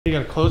You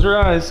gotta close your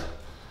eyes.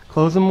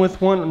 Close them with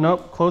one,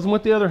 nope, close them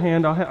with the other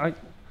hand.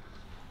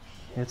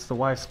 It's the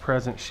wife's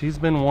present. She's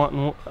been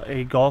wanting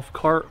a golf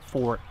cart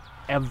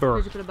forever.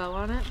 Did you put a bow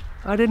on it?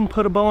 I didn't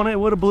put a bow on it. It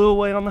would have blew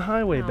away on the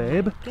highway,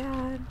 babe. Oh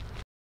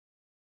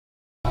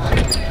my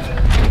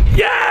God.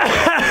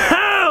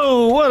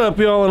 Yeah! What up,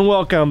 y'all, and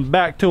welcome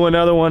back to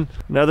another one.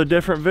 Another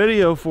different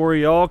video for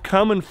y'all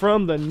coming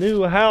from the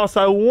new house.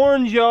 I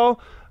warned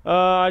y'all.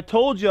 I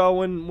told y'all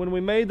when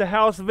we made the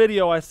house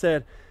video, I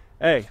said,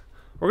 hey,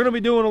 we're gonna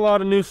be doing a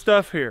lot of new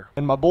stuff here.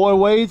 And my boy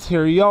Wade's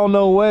here. Y'all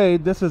know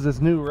Wade. This is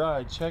his new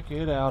ride. Check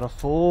it out. A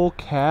full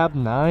cab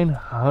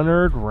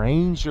 900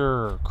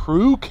 Ranger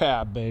crew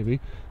cab,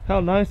 baby. How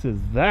nice is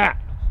that?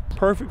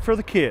 Perfect for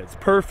the kids.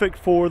 Perfect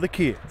for the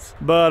kids.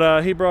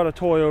 But he brought a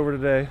toy over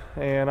today,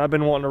 and I've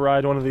been wanting to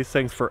ride one of these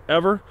things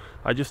forever.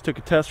 I just took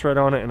a test ride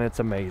on it, and it's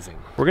amazing.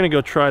 We're gonna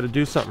go try to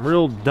do something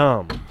real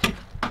dumb.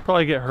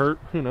 Probably get hurt.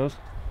 Who knows?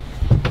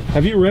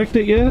 Have you wrecked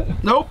it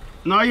yet? Nope.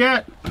 Not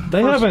yet.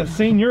 They haven't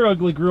seen your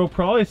ugly girl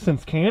probably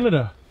since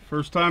Canada.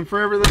 First time for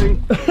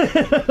everything.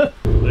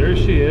 There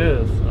she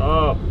is.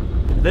 Oh,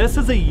 this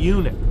is a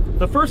unit.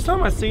 The first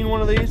time I seen one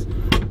of these,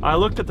 I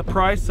looked at the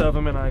price of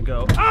them and I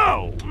go,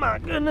 oh my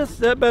goodness,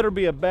 that better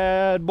be a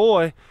bad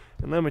boy.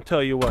 And let me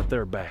tell you what,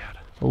 they're bad.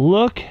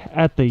 Look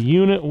at the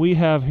unit we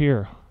have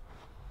here.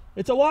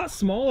 It's a lot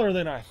smaller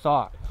than I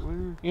thought.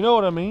 You know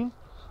what I mean?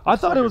 I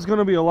thought it was going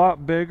to be a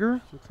lot bigger.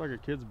 Looks like a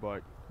kid's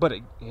bike. But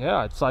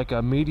yeah, it's like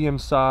a medium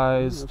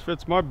size. It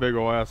fits my big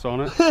ol' ass on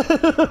it.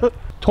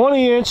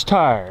 20-inch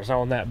tires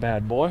on that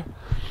bad boy.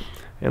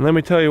 And let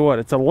me tell you what,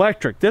 it's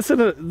electric. This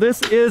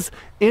is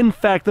in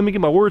fact, let me get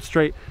my words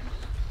straight,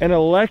 an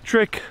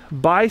electric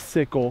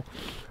bicycle.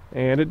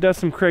 And it does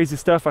some crazy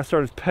stuff. I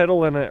started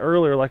pedaling it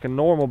earlier like a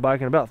normal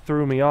bike and about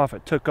threw me off.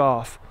 It took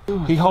off.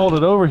 He hauled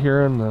it over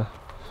here and look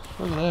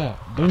at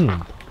that,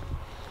 boom.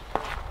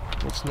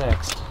 What's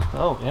next?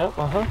 Oh, yeah,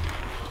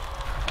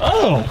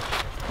 Oh!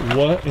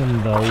 What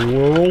in the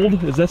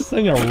world? Is this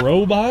thing a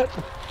robot?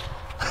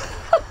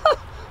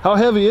 How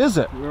heavy is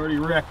it? We already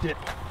wrecked it.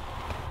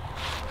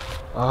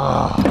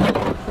 Oh,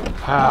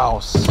 how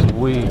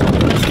sweet.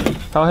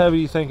 How heavy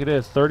do you think it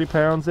is? 30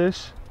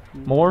 pounds-ish?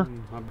 More?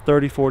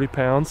 30, 40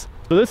 pounds.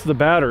 So this is the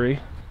battery.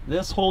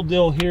 This whole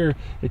deal here,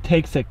 it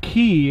takes a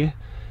key,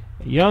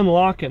 you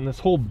unlock it, and this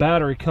whole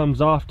battery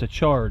comes off to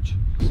charge.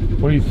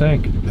 What do you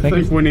think? I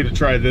think we need to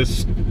try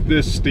this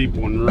steep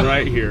one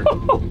right here.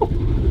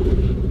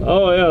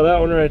 Oh yeah, that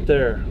one right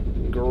there.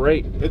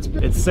 Great.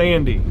 It's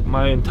sandy.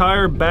 My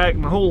entire back,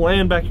 my whole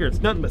land back here, it's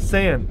nothing but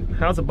sand.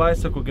 How's a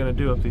bicycle gonna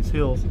do up these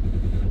hills?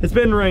 It's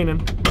been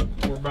raining.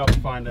 We're about to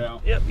find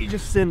out. Yep, you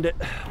just send it.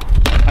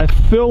 I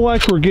feel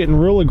like we're getting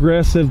real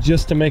aggressive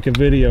just to make a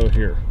video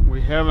here.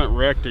 We haven't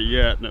wrecked it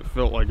yet, and it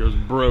felt like it was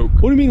broke.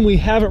 What do you mean we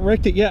haven't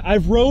wrecked it yet?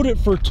 I've rode it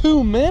for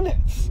 2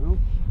 minutes. Well,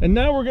 and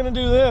now we're gonna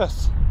do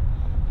this.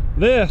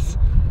 This.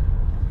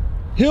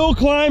 Hill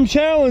climb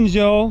challenge,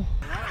 y'all.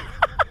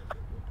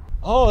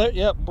 Oh,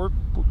 yep,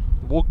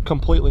 we'll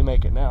completely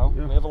make it now.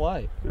 Yeah. We have a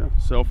light. Yeah,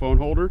 cell phone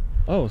holder.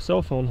 Oh,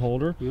 cell phone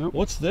holder. Yep.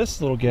 What's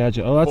this little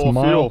gadget? Oh, that's full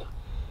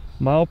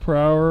mile per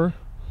hour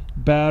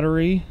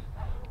battery.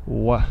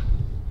 Wow,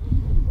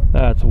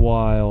 that's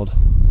wild.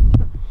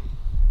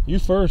 You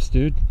first,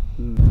 dude.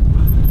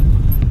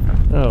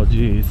 Oh,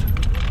 geez.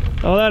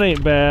 Oh, that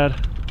ain't bad.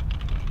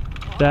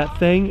 That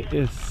thing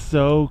is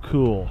so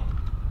cool.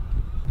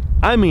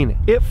 I mean,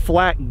 it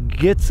flat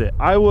gets it.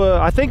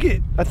 I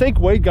think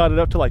Wade got it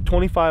up to like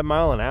 25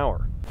 miles an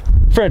hour.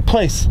 Fred,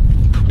 place.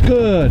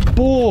 Good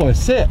boy,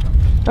 sit.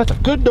 That's a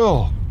good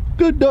dog.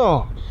 Good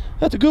dog.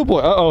 That's a good boy.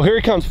 Uh-oh, here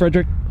he comes,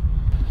 Frederick.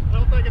 I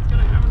don't think it's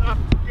gonna have enough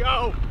to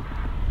go.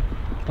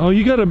 Oh,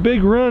 you got a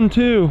big run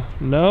too.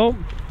 Nope.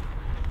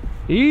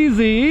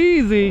 Easy,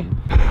 easy.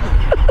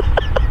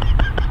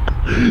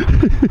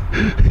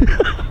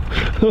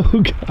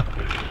 Oh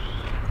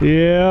God.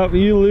 Yep,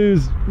 you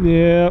lose.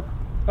 Yep.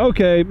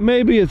 Okay,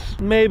 maybe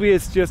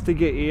it's just to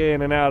get you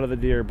in and out of the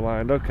deer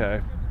blind.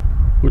 Okay.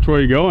 Which way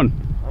are you going?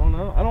 I don't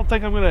know. I don't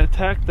think I'm gonna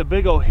attack the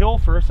big old hill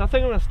first. I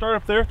think I'm gonna start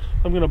up there.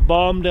 I'm gonna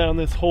bomb down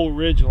this whole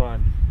ridge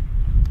line.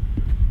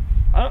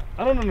 I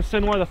don't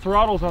understand why the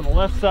throttle's on the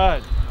left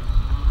side.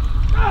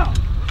 Oh.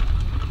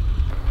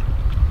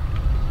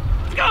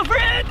 Let's go,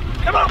 Fred!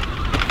 Come on!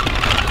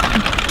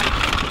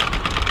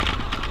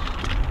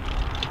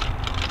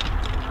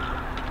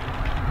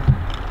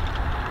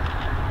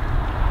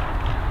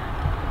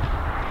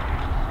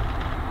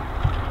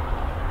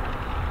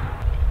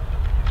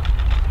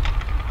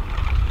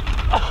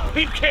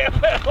 You can't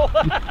pedal.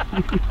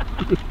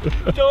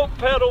 Don't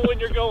pedal when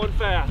you're going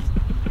fast.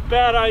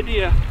 Bad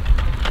idea.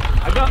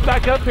 I got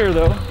back up here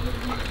though.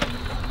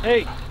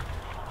 Hey,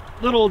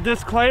 little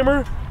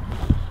disclaimer,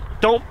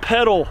 don't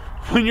pedal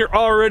when you're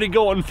already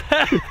going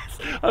fast.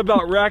 I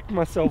about racked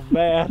myself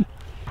bad.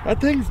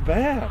 That thing's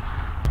bad.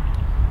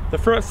 The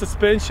front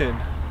suspension,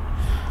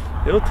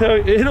 it'll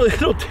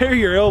tear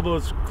your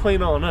elbows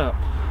clean on up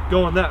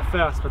going that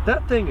fast, but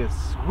that thing is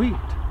sweet.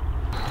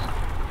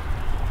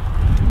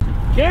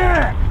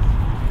 Yeah!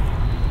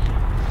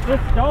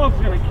 This dog's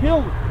gonna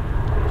kill me.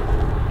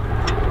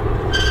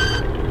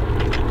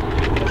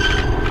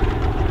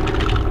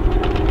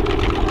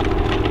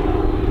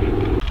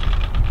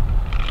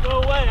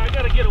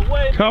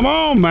 Come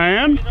on,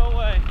 man. No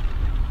way.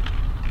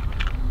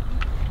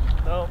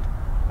 No,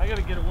 I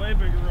gotta get a way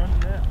bigger run than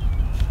that.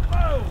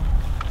 Whoa!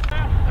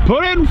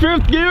 Put it in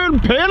 5th gear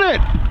and pin it.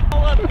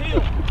 All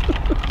uphill.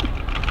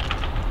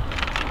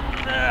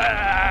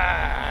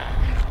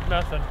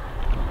 Nothing.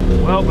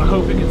 Well, I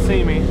hope you can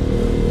see me.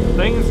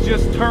 Things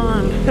just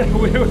turned.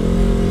 we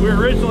were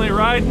originally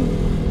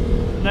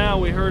riding. Now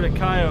we heard a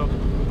coyote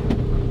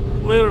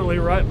literally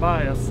right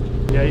by us.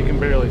 Yeah, you can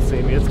barely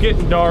see me. It's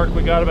getting dark.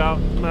 We got about,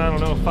 I don't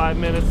know, 5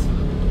 minutes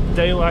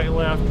daylight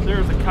left.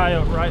 There's a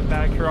coyote right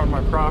back here on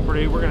my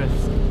property. We're gonna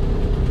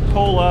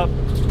pull up,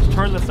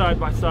 turn the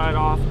side-by-side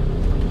off,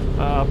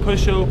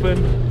 push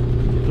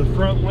open the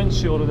front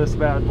windshield of this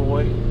bad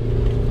boy.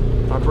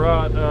 I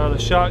brought the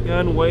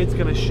shotgun. Wade's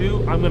gonna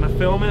shoot. I'm gonna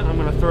film it. I'm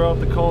gonna throw out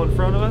the call in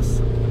front of us.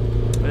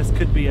 This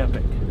could be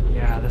epic.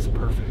 Yeah, this is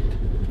perfect.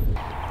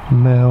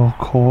 Male,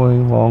 coy,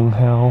 long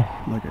howl.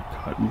 Like a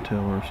cottontail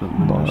or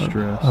something in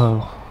distress.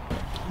 Oh,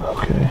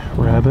 okay.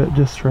 Rabbit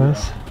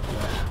distress.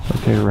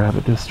 Okay,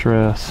 rabbit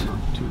distress.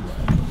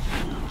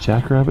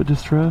 Jackrabbit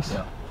distress.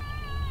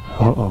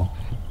 Uh-oh.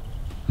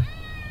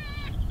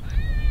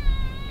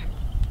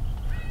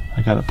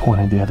 I got it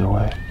pointed the other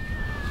way.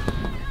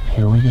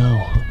 Here we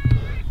go.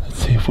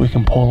 Let's see if we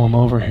can pull him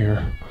over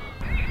here.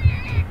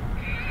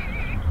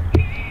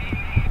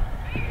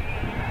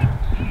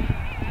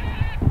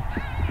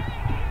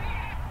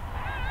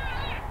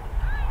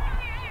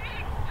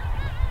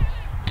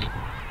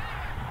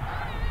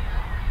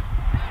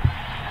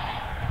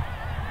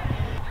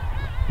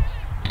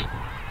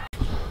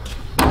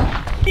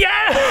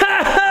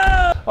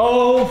 Yeah!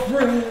 Oh,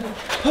 Fred.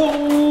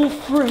 Oh,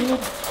 Fred.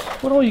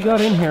 What all you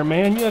got in here,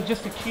 man? You have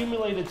just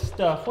accumulated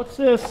stuff. What's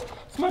this?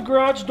 It's my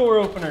garage door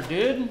opener,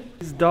 dude.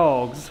 These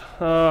dogs,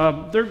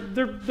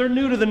 they're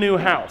new to the new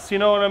house. You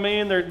know what I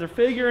mean? They're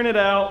figuring it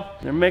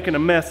out. They're making a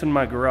mess in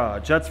my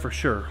garage, that's for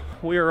sure.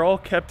 We are all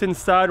kept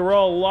inside. We're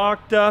all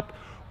locked up.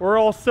 We're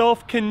all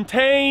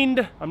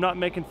self-contained. I'm not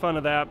making fun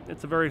of that.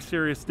 It's a very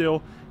serious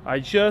deal. I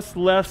just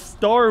left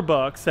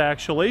Starbucks,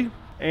 actually.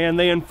 And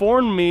they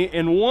informed me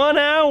in 1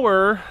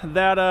 hour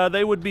that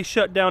they would be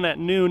shut down at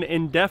noon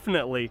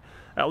indefinitely,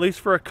 at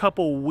least for a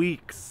couple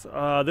weeks.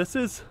 This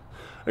is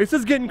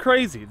getting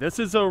crazy. This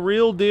is a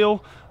real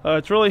deal.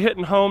 It's really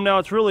hitting home now.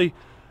 It's really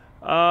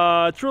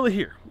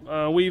here.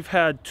 We've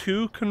had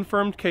 2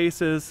 confirmed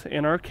cases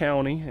in our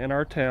county, in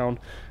our town,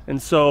 and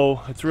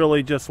so it's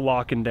really just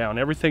locking down.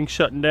 Everything's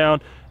shutting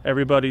down.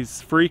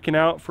 Everybody's freaking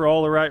out for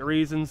all the right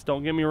reasons,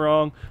 don't get me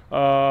wrong,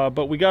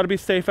 but we got to be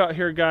safe out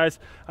here, guys.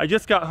 I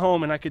just got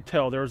home and I could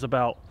tell there was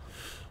about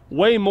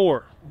way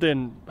more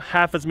than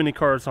half as many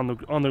cars on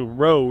the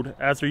road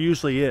as there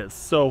usually is.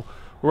 So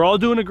we're all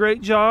doing a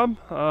great job,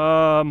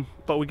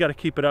 but we got to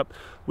keep it up.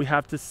 We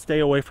have to stay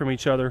away from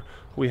each other.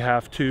 We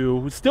have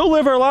to still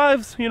live our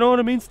lives, you know what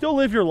I mean? Still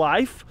live your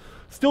life,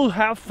 still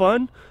have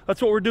fun.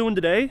 That's what we're doing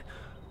today,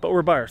 but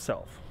we're by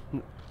ourselves.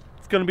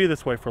 Going to be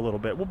this way for a little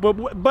bit,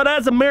 but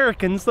as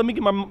Americans, let me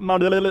get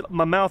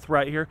my mouth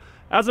right here.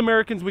 As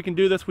Americans, we can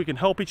do this. We can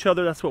help each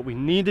other. That's what we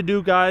need to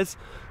do, guys.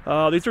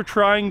 These are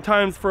trying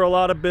times for a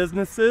lot of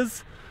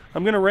businesses.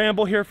 I'm going to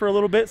ramble here for a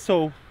little bit.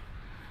 So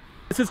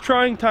this is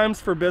trying times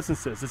for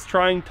businesses. It's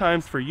trying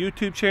times for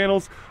YouTube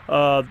channels.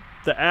 The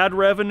ad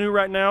revenue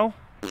right now,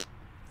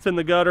 it's in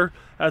the gutter,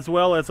 as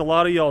well as a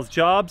lot of y'all's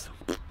jobs.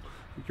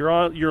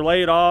 You're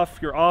laid off.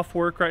 You're off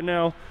work right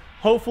now.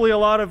 Hopefully a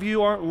lot of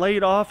you aren't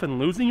laid off and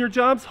losing your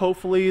jobs.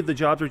 Hopefully the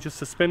jobs are just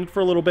suspended for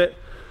a little bit.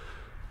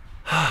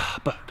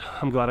 But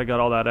I'm glad I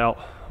got all that out.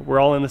 We're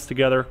all in this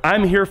together.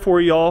 I'm here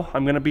for y'all.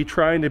 I'm gonna be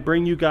trying to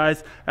bring you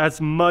guys as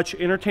much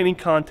entertaining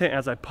content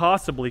as I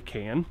possibly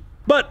can.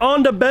 But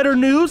on to better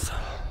news.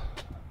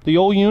 The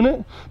old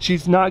unit,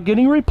 she's not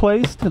getting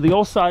replaced. The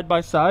old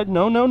side-by-side,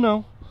 no, no,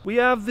 no. We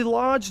have the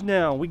lodge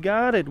now, we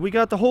got it. We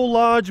got the whole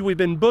lodge, we've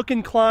been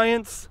booking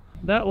clients.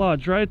 That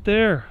lodge right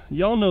there,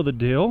 y'all know the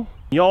deal.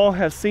 Y'all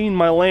have seen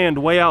my land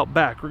way out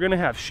back. We're gonna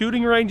have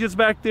shooting ranges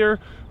back there.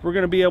 We're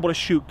gonna be able to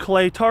shoot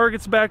clay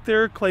targets back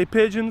there, clay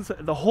pigeons,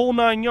 the whole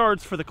 9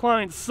 yards for the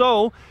clients.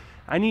 So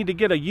I need to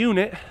get a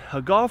unit, a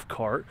golf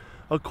cart,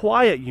 a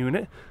quiet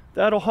unit,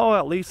 that'll haul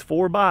at least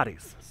 4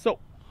 bodies. So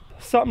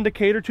something to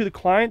cater to the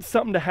clients,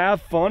 something to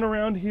have fun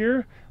around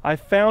here. I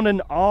found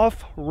an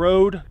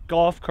off-road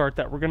golf cart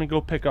that we're gonna go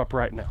pick up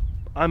right now.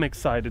 I'm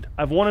excited.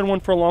 I've wanted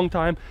one for a long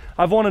time.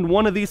 I've wanted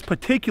one of these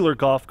particular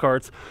golf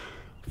carts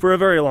for a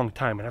very long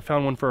time, and I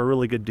found one for a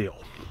really good deal.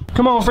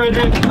 Come on,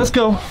 Frederick, let's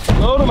go.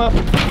 Load him up.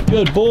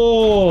 Good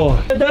boy.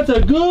 That's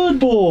a good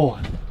boy.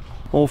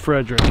 Old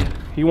Frederick,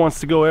 he wants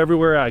to go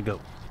everywhere I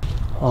go.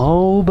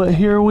 Oh, but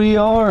here we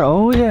are.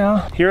 Oh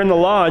yeah. Here in the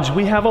lodge,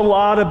 we have a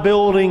lot of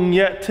building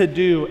yet to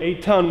do. A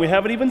ton. We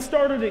haven't even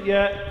started it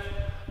yet.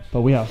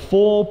 But we have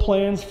full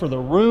plans for the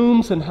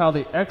rooms and how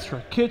the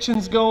extra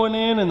kitchen's going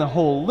in and the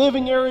whole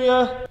living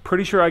area.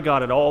 Pretty sure I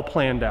got it all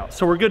planned out.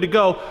 So we're good to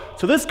go.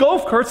 So this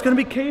golf cart's gonna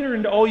be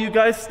catering to all you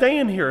guys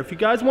staying here. If you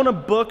guys wanna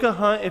book a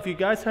hunt, if you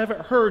guys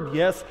haven't heard,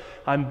 yes,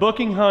 I'm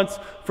booking hunts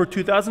for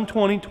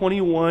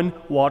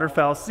 2020-21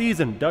 waterfowl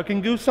season, duck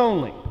and goose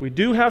only. We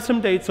do have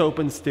some dates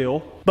open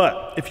still,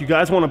 but if you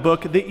guys wanna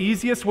book, the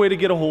easiest way to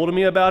get a hold of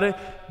me about it,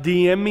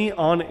 DM me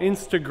on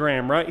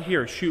Instagram right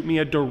here. Shoot me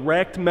a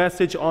direct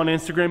message on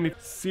Instagram.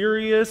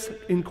 Serious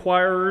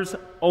inquirers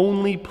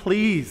only,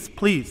 please,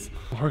 please.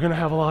 We're gonna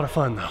have a lot of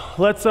fun though.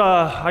 Let's,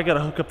 I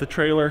gotta hook up the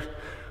trailer.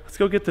 Let's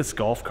go get this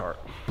golf cart.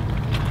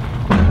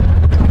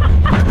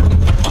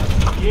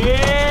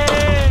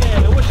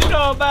 Yeah, what you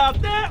know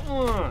about that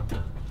one?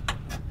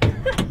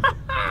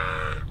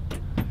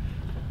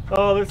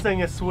 Oh, this thing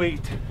is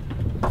sweet.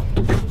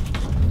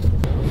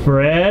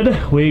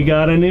 Fred, we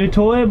got a new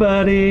toy,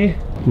 buddy.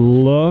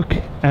 Look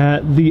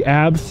at the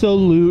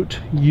absolute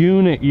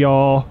unit,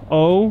 y'all.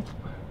 Oh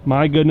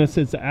my goodness,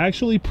 it's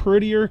actually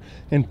prettier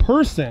in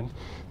person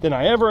than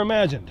I ever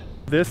imagined.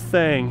 This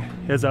thing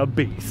is a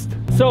beast.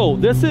 So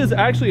this is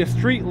actually a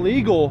street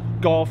legal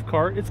golf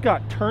cart. It's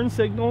got turn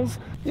signals.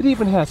 It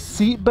even has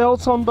seat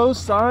belts on both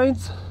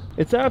sides.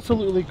 It's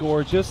absolutely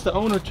gorgeous. The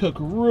owner took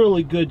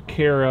really good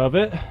care of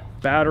it.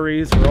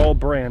 Batteries are all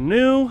brand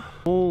new.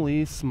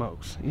 Holy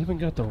smokes. Even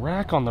got the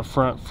rack on the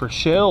front for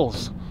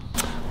shells.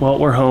 Well,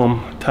 we're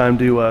home. Time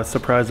to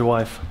surprise the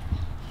wife.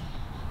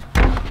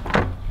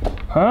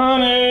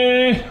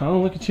 Honey!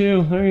 Oh, look at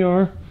you. There you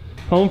are.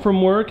 Home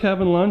from work,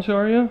 having lunch,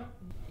 are you?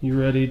 You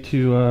ready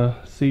to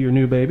see your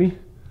new baby?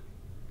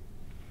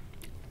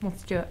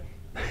 Let's do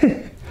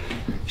it.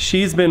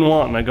 She's been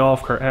wanting a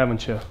golf cart,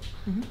 haven't you?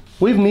 Mm-hmm.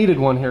 We've needed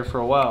one here for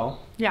a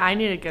while. Yeah, I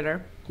need to get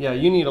her. Yeah,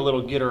 you need a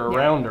little getter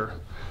around her.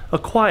 A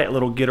quiet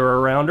little getter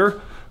around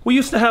her. We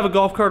used to have a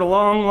golf cart a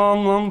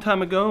long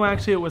time ago.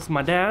 Actually, it was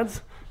my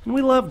dad's, and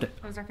we loved it.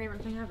 It was our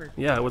favorite thing ever.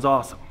 Yeah, it was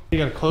awesome. You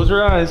gotta close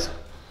your eyes.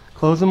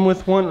 Close them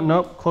with one.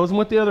 Nope, close them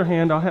with the other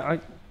hand.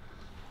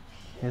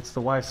 It's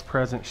the wife's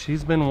present.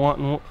 She's been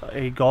wanting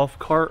a golf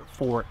cart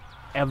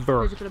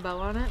forever. Did you put a bow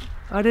on it?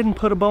 I didn't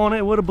put a bow on it.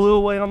 It would have blew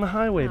away on the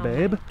highway,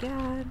 babe. Oh my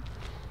God.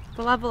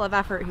 The level of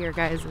effort here,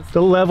 guys. Is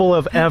the level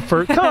of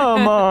effort.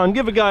 Come on,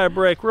 give a guy a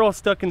break. We're all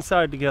stuck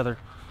inside together.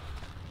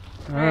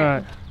 All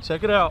right,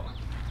 check it out.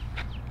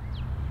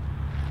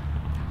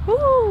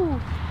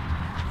 Woo!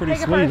 Pretty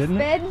sweet, isn't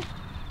it?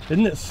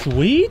 Isn't it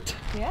sweet?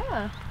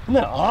 Yeah. Isn't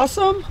that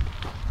awesome?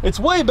 It's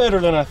way better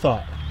than I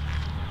thought.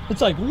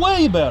 It's like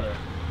way better.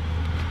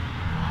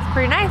 It's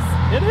pretty nice.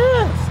 It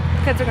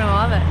is. Kids are gonna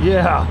love it.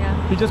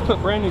 Yeah. He just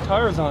put brand new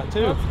tires on it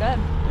too. That's good.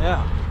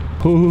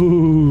 Yeah.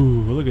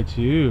 Ooh, look at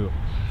you.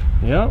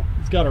 Yep.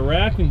 It's got a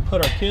rack. We can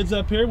put our kids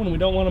up here when we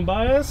don't want them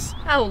by us.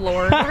 Oh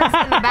Lord, we're gonna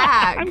sit in the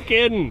back. I'm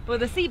kidding.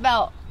 With a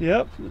seatbelt.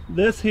 Yep.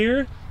 This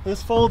here,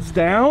 this folds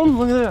down.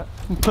 Look at that.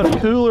 You can put a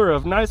cooler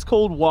of nice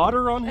cold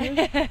water on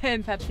here.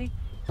 And Pepsi.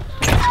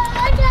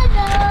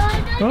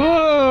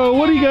 Oh,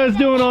 what are you guys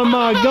doing on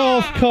my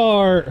golf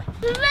cart?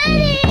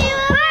 Ready!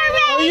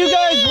 Are you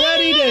guys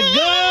ready to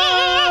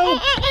go?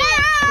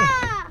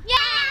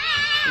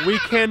 Yeah! We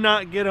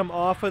cannot get them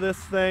off of this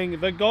thing.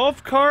 The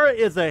golf cart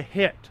is a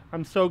hit.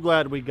 I'm so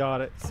glad we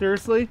got it.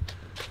 Seriously,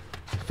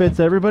 fits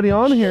everybody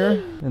on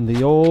here. And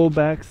the old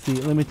back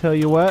seat, let me tell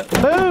you what.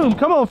 Boom!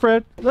 Come on,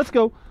 Fred. Let's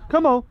go.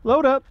 Come on,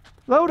 load up.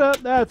 Load up.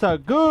 That's a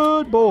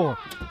good boy.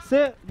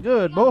 Sit.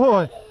 Good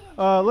boy.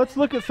 Let's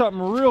look at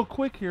something real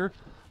quick here.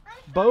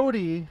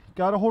 Bodie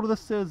got a hold of the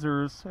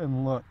scissors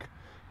and look.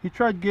 He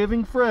tried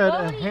giving Fred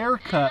a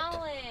haircut.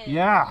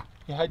 Yeah.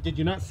 Did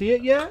you not see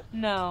it yet?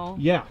 No.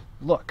 Yeah.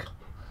 Look.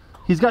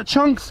 He's got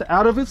chunks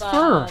out of his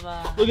fur.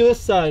 Look at this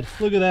side.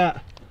 Look at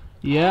that.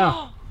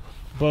 Yeah.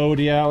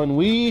 Bodie Allen,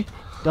 we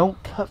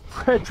don't cut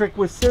Frederick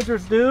with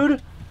scissors,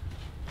 dude.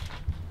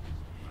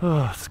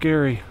 Oh,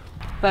 scary.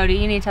 Bodie,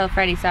 you need to tell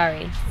Freddie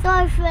sorry.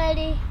 Sorry,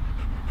 Freddy.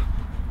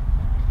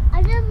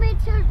 I just made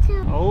sure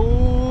to.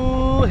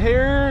 Oh,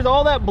 hair,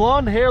 all that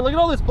blonde hair. Look at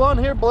all this blonde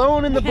hair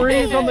blowing in the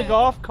breeze on the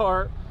golf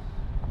cart.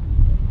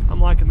 I'm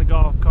liking the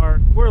golf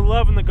cart. We're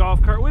loving the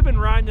golf cart. We've been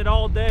riding it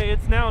all day.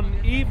 It's now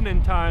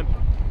evening time.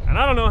 And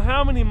I don't know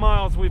how many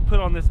miles we've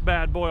put on this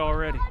bad boy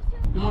already.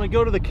 You want to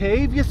go to the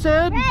cave, you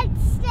said?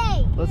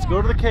 Let's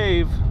go to the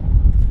cave.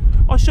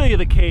 I'll show you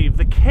the cave.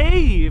 The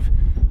cave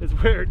is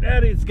where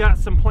Daddy's got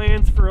some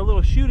plans for a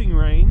little shooting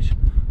range.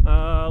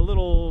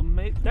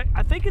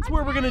 I think it's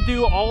where we're gonna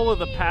do all of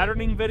the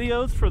patterning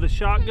videos for the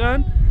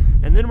shotgun,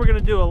 and then we're gonna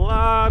do a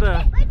lot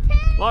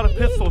of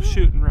pistol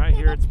shooting right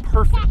here. It's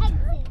perfect.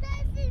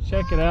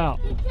 Check it out.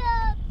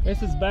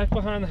 This is back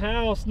behind the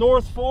house,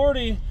 North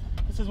 40.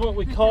 This is what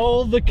we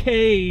call the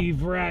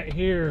cave right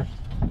here.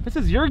 This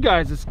is your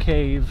guys'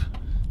 cave,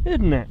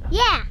 isn't it?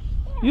 Yeah.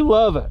 You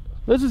love it.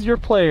 This is your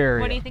play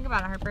area. What do you think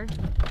about it, Harper?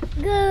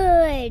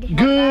 Good.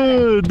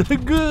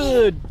 Good.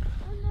 Good.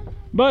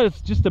 But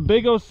it's just a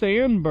big old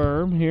sand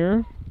berm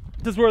here.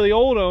 This is where the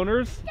old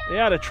owners, they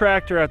had a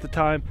tractor at the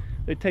time.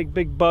 They'd take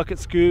big bucket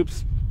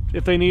scoops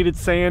if they needed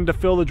sand to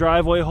fill the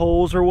driveway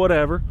holes or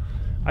whatever.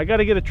 I got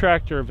to get a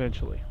tractor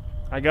eventually.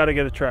 I got to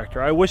get a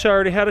tractor. I wish I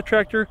already had a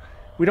tractor.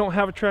 We don't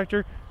have a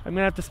tractor. I'm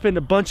gonna have to spend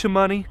a bunch of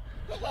money.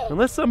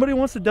 Unless somebody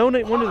wants to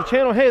donate one to the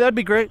channel, hey, that'd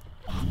be great.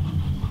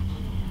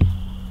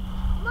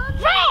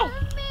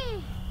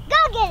 Mommy, go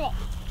get it.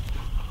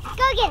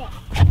 Go get it.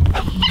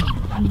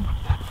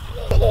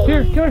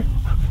 Here, come here.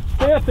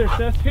 Stay up there,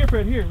 Seth. Here,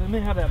 Fred, here. Let me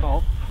have that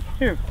ball.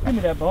 Here, give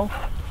me that ball.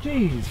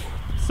 Jeez.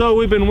 So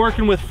we've been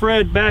working with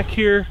Fred back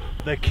here.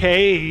 The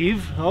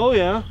cave. Oh,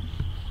 yeah.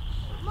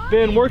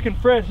 Been working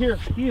Fred here.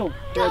 Heel.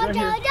 Fred, right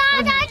here.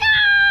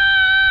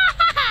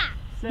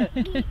 Sit.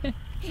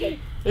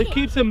 It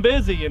keeps him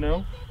busy, you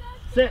know.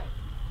 Sit.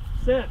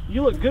 Sit.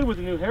 You look good with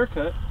a new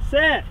haircut.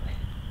 Sit.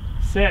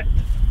 Sit.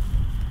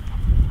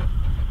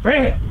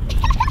 Fred.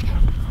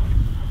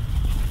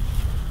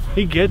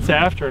 He gets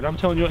after it. I'm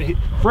telling you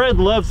what, Fred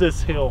loves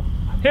this hill.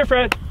 Here,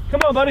 Fred.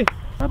 Come on, buddy.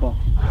 My ball.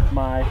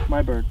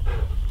 My bird.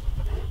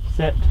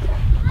 Sit.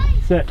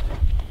 Sit.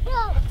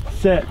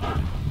 Sit.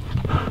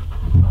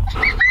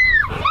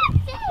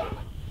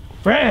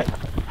 Fred.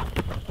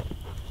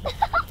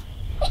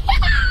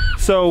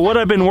 So what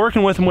I've been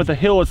working with him with a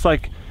hill, it's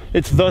like,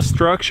 it's the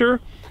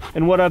structure.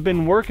 And what I've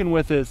been working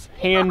with is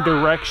hand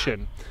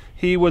direction.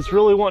 He was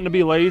really wanting to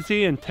be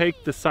lazy and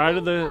take the side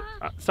of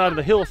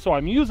the hill, so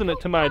I'm using it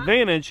to my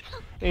advantage.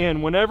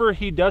 And whenever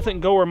he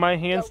doesn't go where my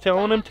hand's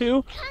telling him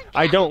to,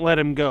 I don't let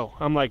him go.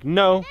 I'm like,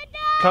 no,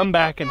 come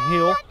back and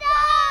heel.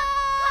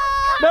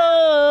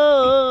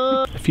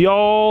 No! If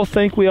y'all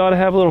think we ought to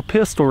have a little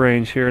pistol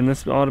range here, and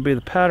this ought to be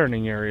the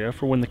patterning area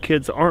for when the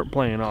kids aren't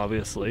playing,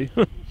 obviously.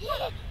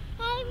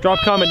 Drop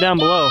a comment down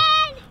below.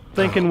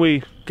 Thinking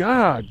we,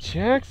 God,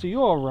 Jax, are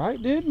you all right,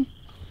 dude?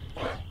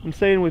 I'm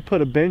saying we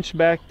put a bench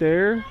back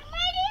there.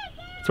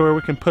 So where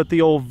we can put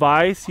the old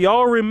vise.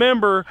 Y'all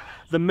remember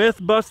the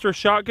Mythbuster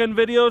shotgun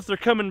videos? They're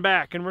coming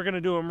back, and we're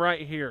gonna do them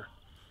right here.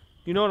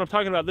 You know what I'm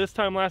talking about? This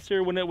time last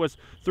year when it was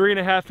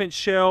 3.5-inch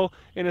shell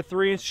and a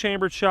 3-inch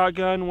chambered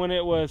shotgun, when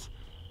it was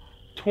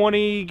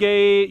 20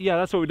 gauge, yeah,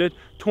 that's what we did.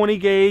 20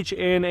 gauge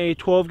and a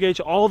 12 gauge,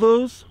 all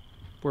those,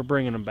 we're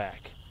bringing them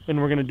back. And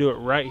we're gonna do it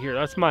right here.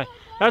 That's my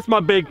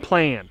big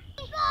plan.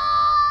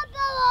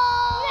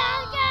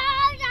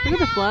 Look at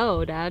the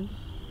flow, Dad.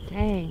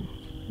 Dang.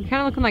 You're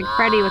kind of looking like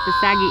Freddy with the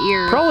saggy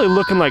ears. Probably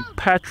looking like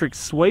Patrick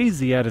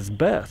Swayze at his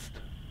best.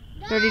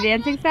 Dirty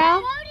Dancing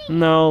style?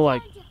 No,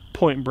 like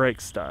Point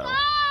Break style.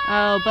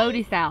 Oh,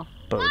 Bodie style.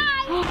 Bodie.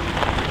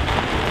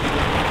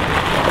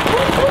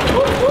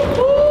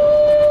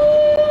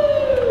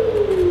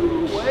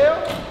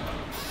 Well,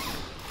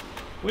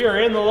 we are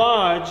in the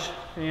lodge,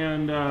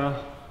 and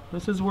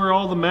this is where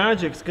all the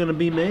magic's gonna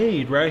be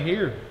made, right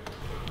here.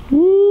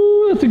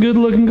 Woo, that's a good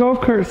looking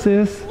golf cart,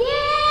 sis. Yeah.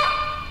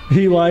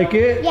 You like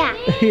it? Yeah.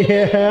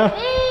 Yeah.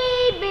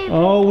 Hey, baby.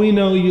 Oh, we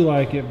know you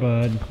like it,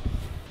 bud.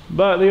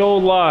 But the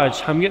old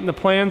lodge, I'm getting the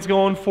plans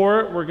going for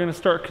it. We're gonna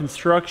start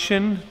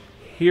construction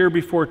here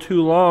before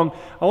too long.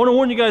 I wanna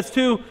warn you guys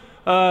too,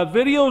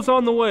 videos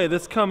on the way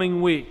this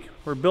coming week.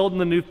 We're building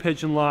the new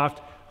pigeon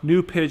loft,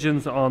 new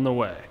pigeons on the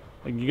way.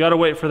 Like, you gotta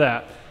wait for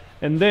that.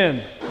 And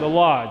then the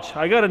lodge,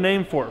 I got a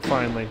name for it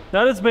finally.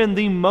 That has been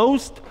the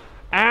most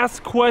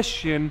asked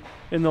question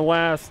in the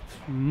last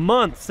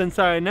month since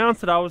I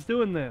announced that I was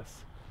doing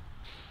this.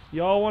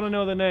 Y'all wanna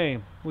know the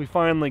name? We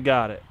finally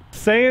got it.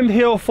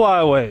 Sandhill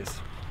Flyways.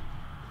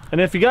 And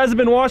if you guys have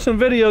been watching the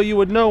video, you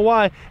would know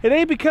why. It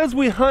ain't because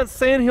we hunt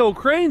sandhill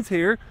cranes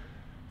here.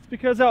 It's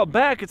because out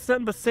back, it's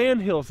nothing but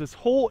sandhills. This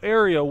whole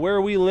area where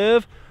we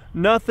live,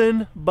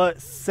 nothing but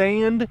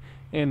sand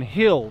and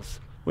hills.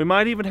 We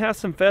might even have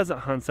some pheasant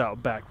hunts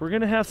out back. We're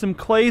gonna have some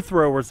clay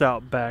throwers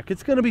out back.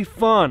 It's gonna be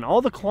fun. All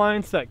the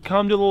clients that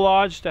come to the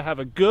lodge to have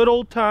a good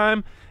old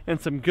time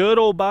and some good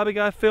old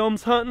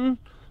BobbyGuyFilms hunting,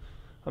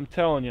 I'm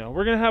telling you,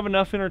 we're gonna have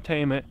enough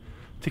entertainment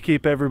to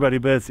keep everybody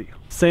busy.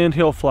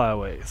 Sandhill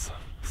Flyways.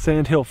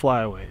 Sandhill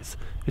Flyways.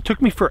 It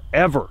took me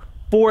forever.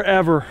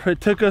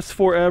 It took us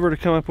forever to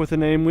come up with a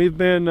name. We've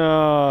been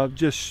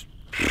just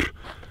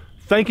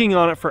thinking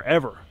on it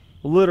forever.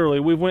 Literally,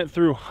 we went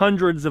through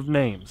hundreds of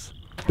names.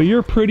 But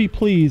you're pretty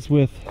pleased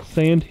with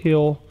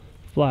Sandhill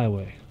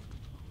Flyway.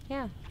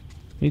 Yeah.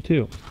 Me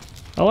too.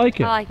 I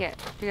like it. I like it.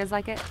 Do you guys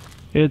like it?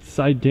 It's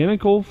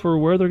identical for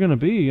where they're gonna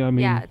be. I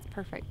mean, yeah, it's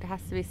perfect. It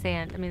has to be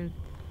sand. I mean,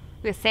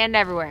 we have sand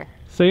everywhere.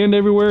 Sand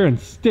everywhere and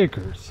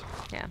stickers.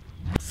 Yeah.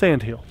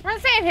 Sandhill. We're on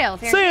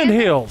Sandhills.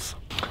 Sandhills.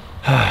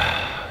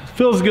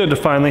 Feels good to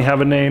finally have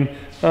a name.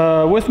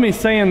 With me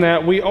saying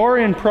that, we are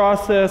in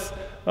process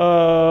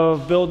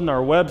of building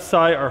our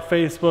website, our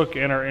Facebook,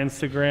 and our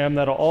Instagram.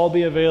 That'll all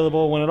be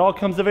available. When it all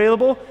comes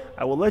available,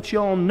 I will let you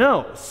all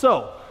know.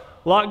 So,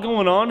 a lot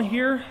going on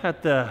here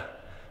at the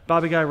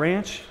Bobby Guy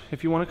Ranch,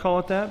 if you want to call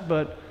it that,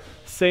 but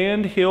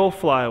Sandhill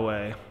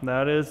Flyway.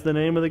 That is the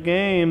name of the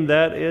game.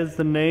 That is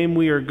the name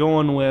we are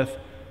going with,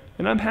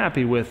 and I'm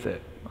happy with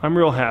it. I'm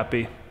real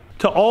happy.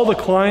 To all the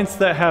clients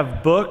that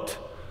have booked,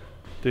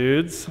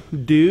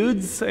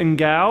 dudes and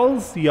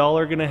gals, y'all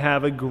are gonna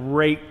have a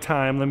great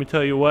time. Let me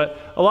tell you what,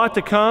 a lot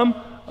to come.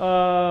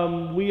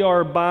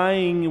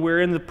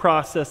 We're in the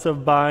process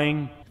of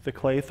buying the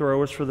clay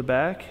throwers for the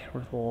back.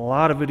 With a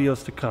lot of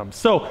videos to come.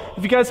 So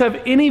if you guys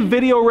have any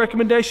video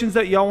recommendations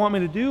that y'all want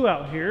me to do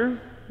out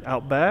here,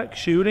 out back,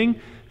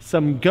 shooting,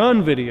 some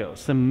gun videos,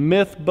 some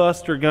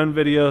Mythbuster gun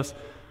videos,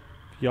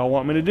 if y'all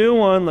want me to do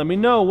one, let me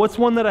know. What's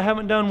one that I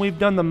haven't done? We've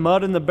done the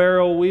mud in the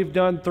barrel. We've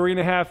done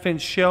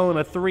 3.5-inch shell and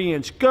a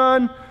 3-inch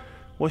gun.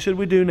 What should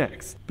we do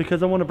next?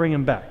 Because I want to bring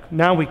him back.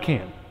 Now we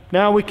can.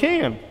 Now we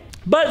can.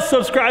 But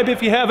subscribe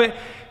if you haven't.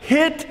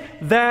 Hit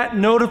that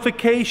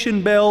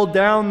notification bell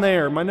down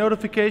there. My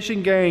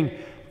notification gang,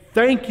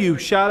 thank you.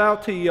 Shout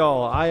out to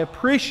y'all. I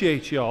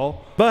appreciate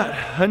y'all. But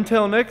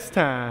until next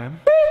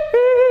time,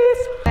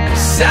 peace.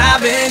 'Cause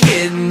I've been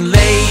getting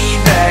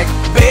laid back,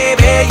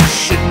 baby, you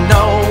should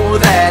know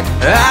that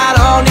I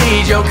don't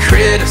need your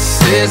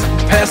criticism,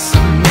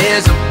 pessimism.